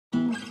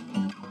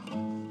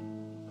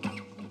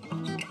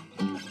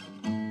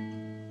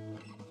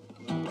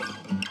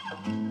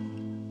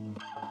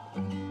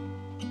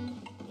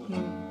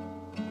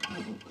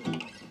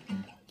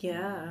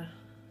Yeah,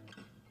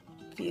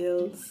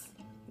 feels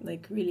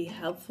like really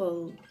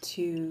helpful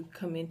to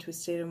come into a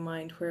state of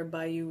mind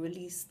whereby you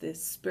release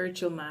this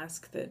spiritual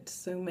mask that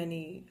so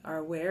many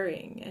are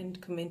wearing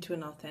and come into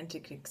an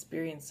authentic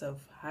experience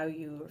of how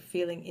you are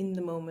feeling in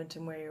the moment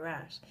and where you're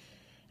at.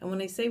 And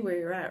when I say where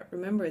you're at,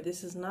 remember,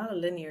 this is not a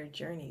linear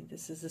journey.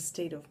 This is a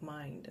state of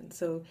mind. And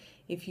so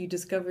if you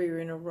discover you're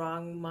in a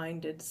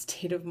wrong-minded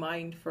state of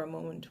mind for a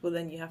moment, well,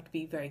 then you have to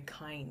be very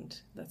kind.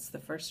 That's the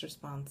first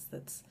response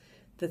that's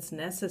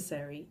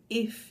necessary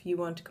if you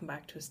want to come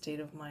back to a state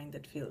of mind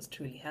that feels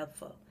truly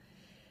helpful.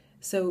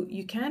 So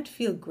you can't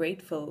feel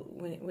grateful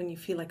when you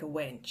feel like a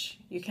wench.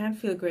 You can't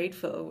feel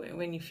grateful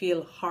when you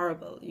feel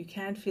horrible. You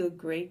can't feel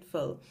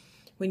grateful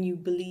when you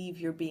believe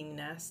you're being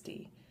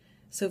nasty.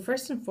 So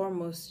first and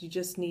foremost, you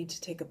just need to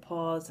take a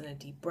pause and a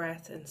deep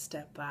breath and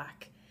step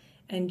back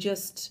and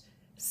just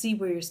see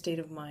where your state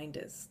of mind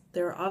is.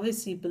 There are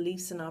obviously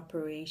beliefs in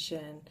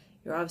operation.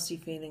 You're obviously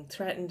feeling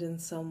threatened in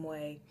some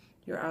way.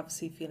 You're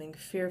obviously feeling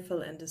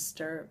fearful and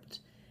disturbed.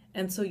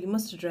 And so you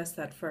must address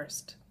that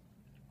first.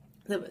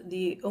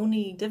 The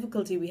only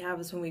difficulty we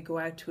have is when we go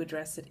out to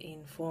address it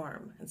in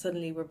form. And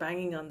suddenly we're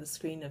banging on the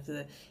screen in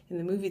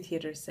the movie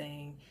theater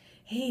saying,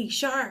 "Hey,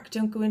 shark,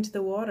 don't go into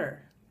the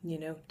water." You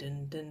know,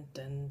 dun, dun,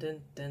 dun,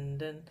 dun, dun,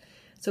 dun.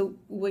 So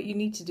what you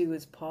need to do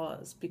is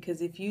pause,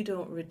 because if you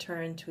don't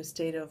return to a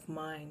state of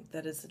mind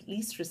that is at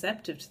least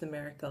receptive to the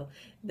miracle,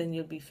 then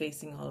you'll be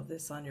facing all of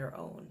this on your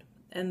own.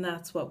 And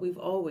that's what we've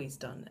always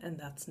done, and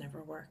that's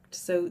never worked.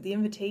 So the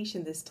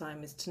invitation this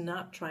time is to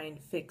not try and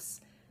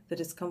fix the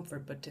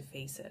discomfort, but to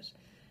face it.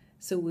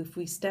 So if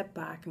we step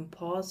back and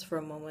pause for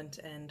a moment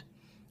and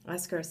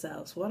ask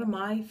ourselves, what am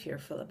I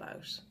fearful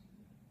about?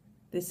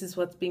 This is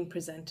what's being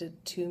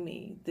presented to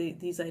me,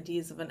 these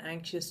ideas of an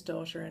anxious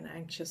daughter and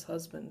anxious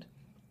husband.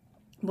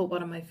 But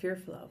what am I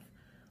fearful of?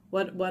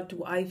 What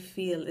do I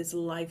feel is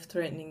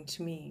life-threatening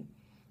to me?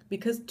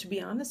 Because to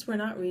be honest, we're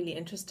not really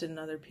interested in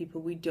other people.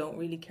 We don't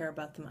really care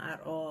about them at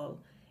all.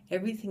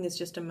 Everything is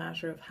just a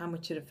matter of how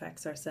much it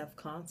affects our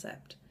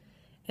self-concept.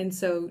 And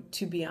so,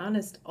 to be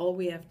honest, all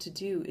we have to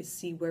do is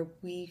see where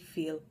we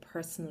feel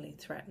personally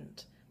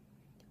threatened.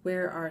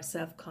 Where our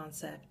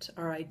self-concept,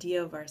 our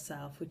idea of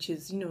ourself, which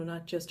is,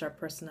 not just our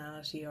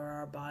personality or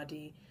our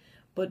body,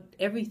 but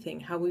everything,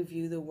 how we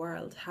view the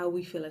world, how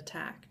we feel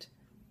attacked.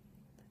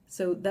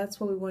 So that's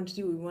what we want to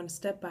do. We want to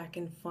step back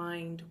and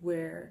find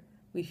where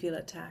we feel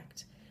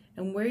attacked.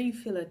 And where you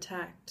feel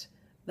attacked,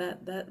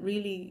 that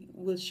really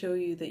will show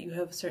you that you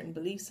have certain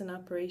beliefs in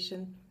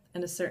operation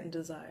and a certain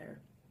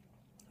desire.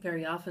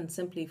 Very often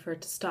simply for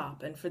it to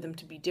stop and for them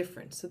to be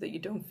different so that you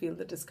don't feel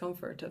the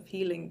discomfort of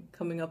healing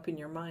coming up in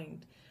your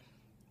mind.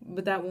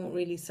 But that won't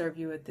really serve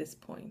you at this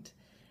point.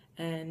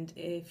 And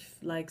if,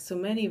 like so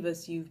many of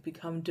us, you've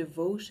become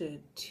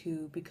devoted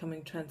to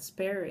becoming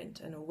transparent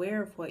and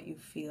aware of what you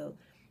feel,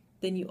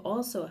 then you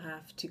also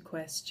have to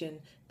question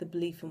the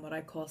belief in what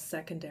I call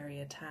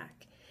secondary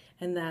attack.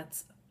 And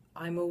that's,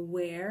 I'm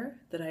aware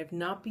that I've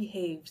not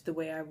behaved the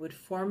way I would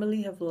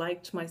formerly have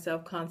liked my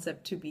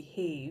self-concept to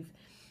behave,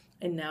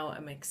 and now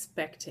I'm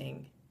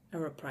expecting a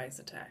reprise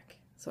attack.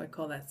 So I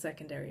call that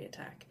secondary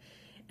attack.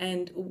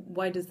 And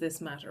why does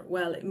this matter?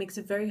 Well, it makes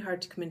it very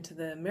hard to come into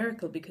the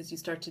miracle because you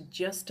start to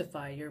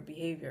justify your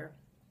behavior,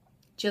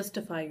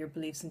 justify your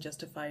beliefs, and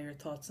justify your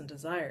thoughts and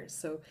desires.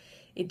 So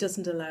it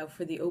doesn't allow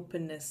for the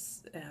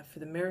openness, for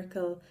the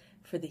miracle,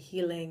 for the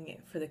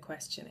healing, for the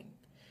questioning.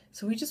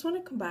 So we just want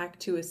to come back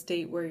to a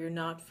state where you're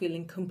not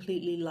feeling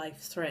completely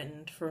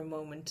life-threatened for a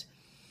moment,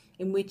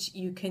 in which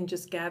you can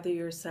just gather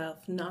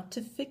yourself not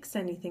to fix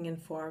anything in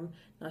form,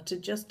 not to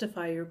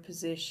justify your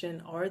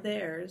position or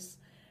theirs,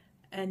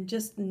 and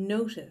just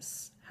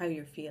notice how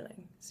you're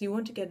feeling. So you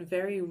want to get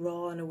very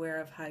raw and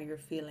aware of how you're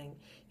feeling.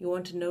 You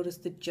want to notice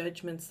the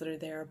judgments that are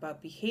there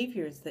about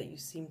behaviors that you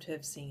seem to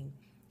have seen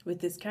with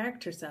this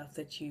character self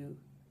that you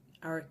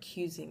are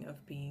accusing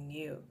of being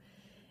you.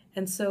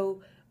 And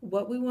so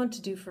what we want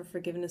to do for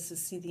forgiveness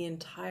is see the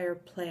entire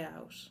play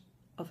out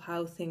of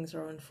how things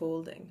are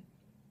unfolding,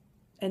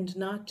 and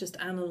not just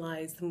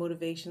analyze the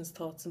motivations,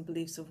 thoughts, and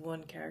beliefs of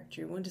one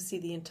character. You want to see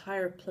the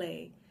entire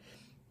play.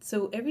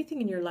 So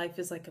everything in your life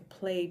is like a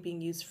play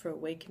being used for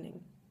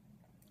awakening.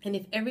 And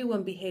if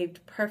everyone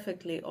behaved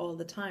perfectly all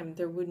the time,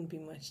 there wouldn't be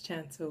much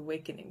chance of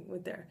awakening,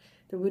 would there?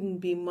 There wouldn't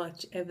be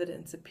much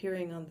evidence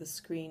appearing on the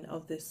screen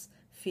of this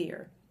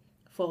fear,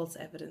 false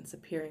evidence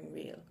appearing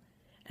real.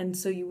 And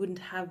so you wouldn't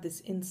have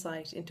this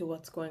insight into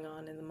what's going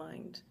on in the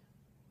mind.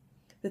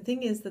 The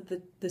thing is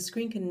that the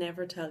screen can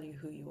never tell you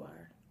who you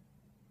are.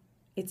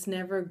 It's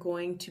never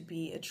going to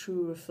be a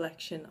true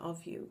reflection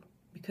of you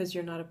because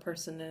you're not a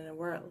person in a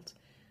world.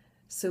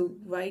 So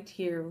right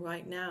here,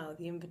 right now,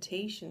 the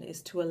invitation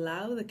is to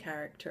allow the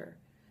character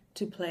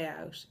to play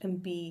out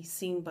and be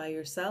seen by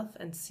yourself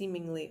and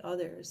seemingly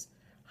others,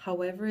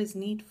 however is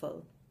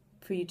needful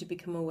for you to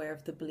become aware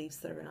of the beliefs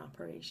that are in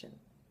operation.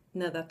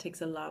 Now that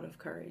takes a lot of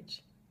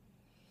courage.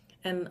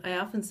 And I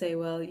often say,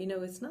 well,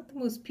 it's not the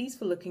most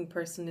peaceful looking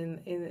person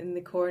in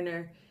the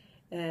corner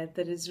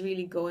that is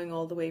really going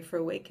all the way for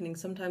awakening.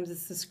 Sometimes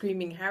it's the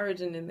screaming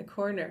harridan in the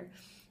corner,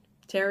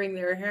 tearing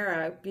their hair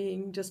out,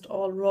 being just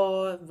all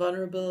raw,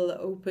 vulnerable,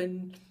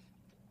 open,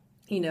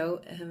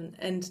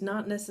 and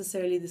not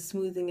necessarily the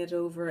smoothing it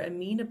over,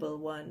 amenable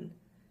one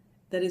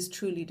that is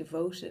truly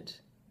devoted.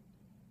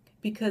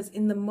 Because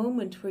in the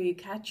moment where you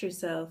catch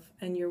yourself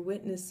and you're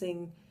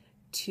witnessing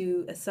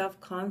to a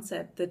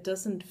self-concept that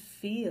doesn't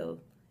feel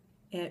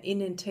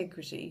in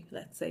integrity,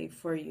 let's say,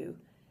 for you,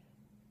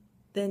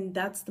 then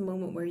that's the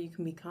moment where you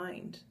can be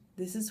kind.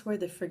 This is where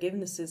the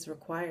forgiveness is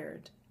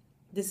required.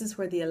 This is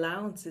where the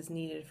allowance is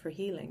needed for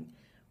healing,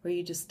 where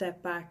you just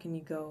step back and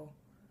you go,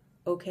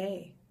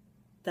 okay,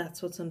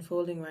 that's what's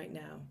unfolding right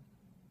now.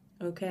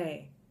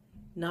 Okay,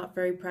 not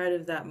very proud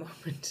of that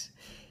moment.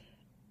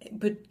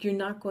 But you're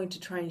not going to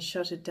try and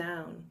shut it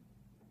down.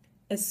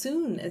 As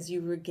soon as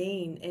you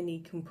regain any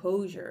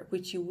composure,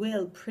 which you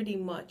will pretty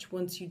much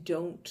once you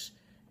don't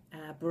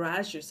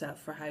barrage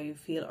yourself for how you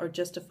feel or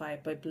justify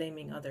it by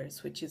blaming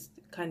others, which is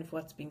kind of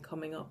what's been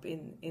coming up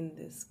in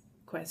this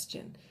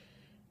question,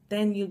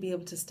 then you'll be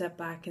able to step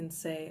back and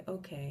say,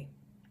 okay,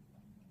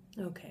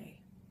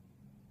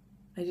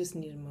 I just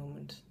need a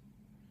moment.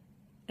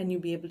 And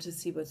you'll be able to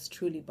see what's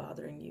truly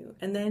bothering you.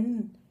 And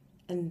then,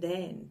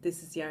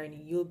 this is the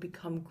irony, you'll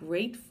become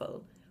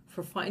grateful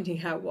for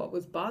finding out what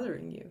was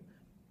bothering you.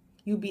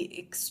 You'll be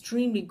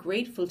extremely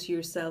grateful to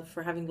yourself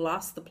for having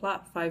lost the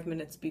plot 5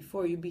 minutes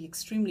before. You'll be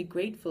extremely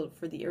grateful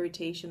for the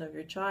irritation of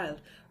your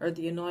child or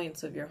the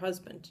annoyance of your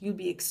husband. You'll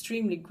be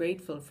extremely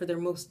grateful for their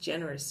most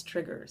generous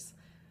triggers.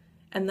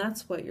 And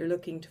that's what you're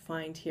looking to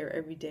find here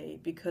every day,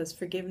 because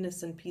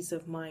forgiveness and peace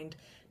of mind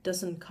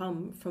doesn't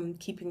come from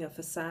keeping a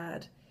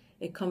facade.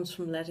 It comes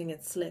from letting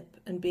it slip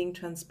and being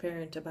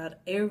transparent about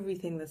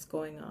everything that's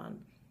going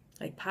on,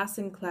 like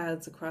passing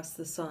clouds across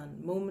the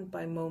sun, moment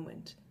by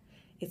moment.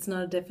 It's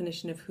not a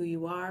definition of who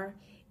you are.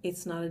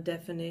 It's not a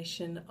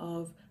definition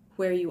of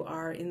where you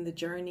are in the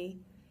journey,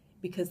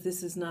 because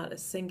this is not a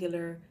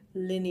singular,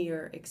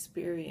 linear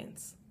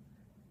experience.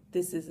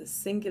 This is a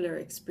singular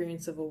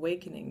experience of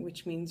awakening,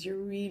 which means you're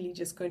really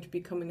just going to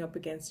be coming up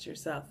against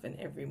yourself in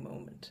every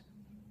moment.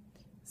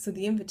 So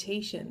the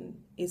invitation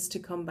is to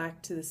come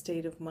back to the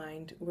state of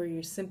mind where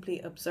you're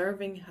simply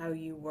observing how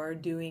you were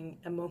doing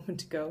a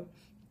moment ago,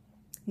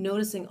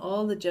 noticing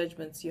all the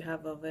judgments you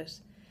have of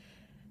it,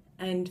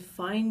 and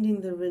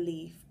finding the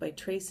relief by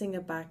tracing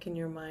it back in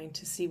your mind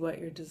to see what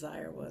your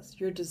desire was.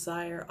 Your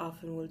desire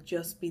often will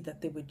just be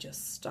that they would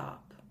just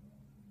stop.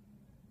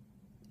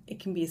 It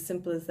can be as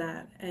simple as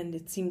that, and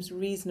it seems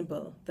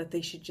reasonable that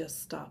they should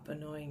just stop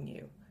annoying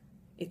you.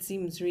 It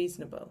seems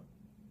reasonable.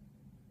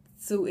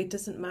 So it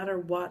doesn't matter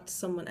what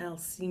someone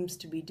else seems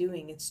to be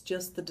doing, it's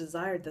just the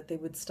desire that they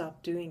would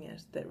stop doing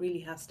it that really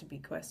has to be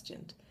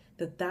questioned,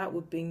 that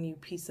would bring you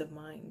peace of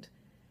mind.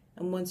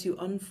 And once you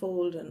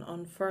unfold and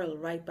unfurl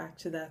right back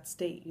to that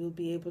state, you'll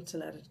be able to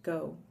let it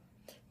go.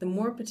 The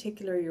more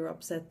particular you're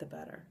upset, the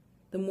better.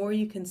 The more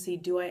you can see,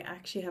 do I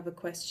actually have a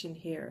question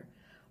here?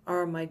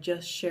 Or am I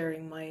just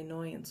sharing my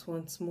annoyance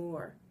once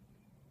more?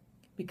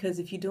 Because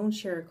if you don't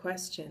share a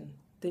question,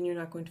 then you're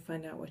not going to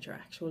find out what your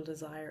actual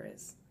desire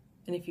is.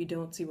 And if you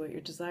don't see what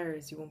your desire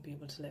is, you won't be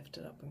able to lift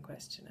it up and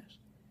question it.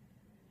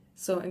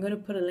 So I'm going to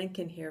put a link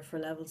in here for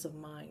Levels of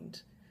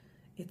Mind.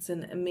 It's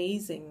an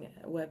amazing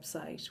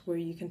website where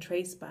you can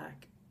trace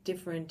back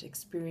different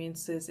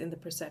experiences in the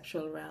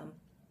perceptual realm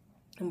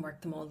and work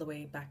them all the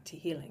way back to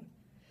healing.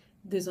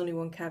 There's only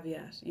one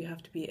caveat. You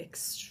have to be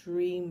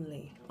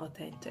extremely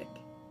authentic.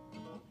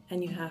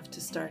 And you have to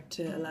start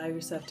to allow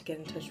yourself to get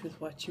in touch with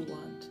what you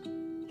want,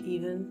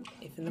 even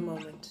if in the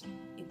moment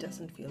it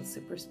doesn't feel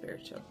super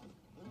spiritual.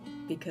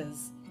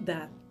 Because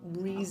that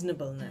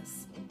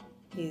reasonableness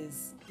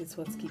is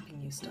what's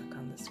keeping you stuck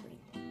on the screen.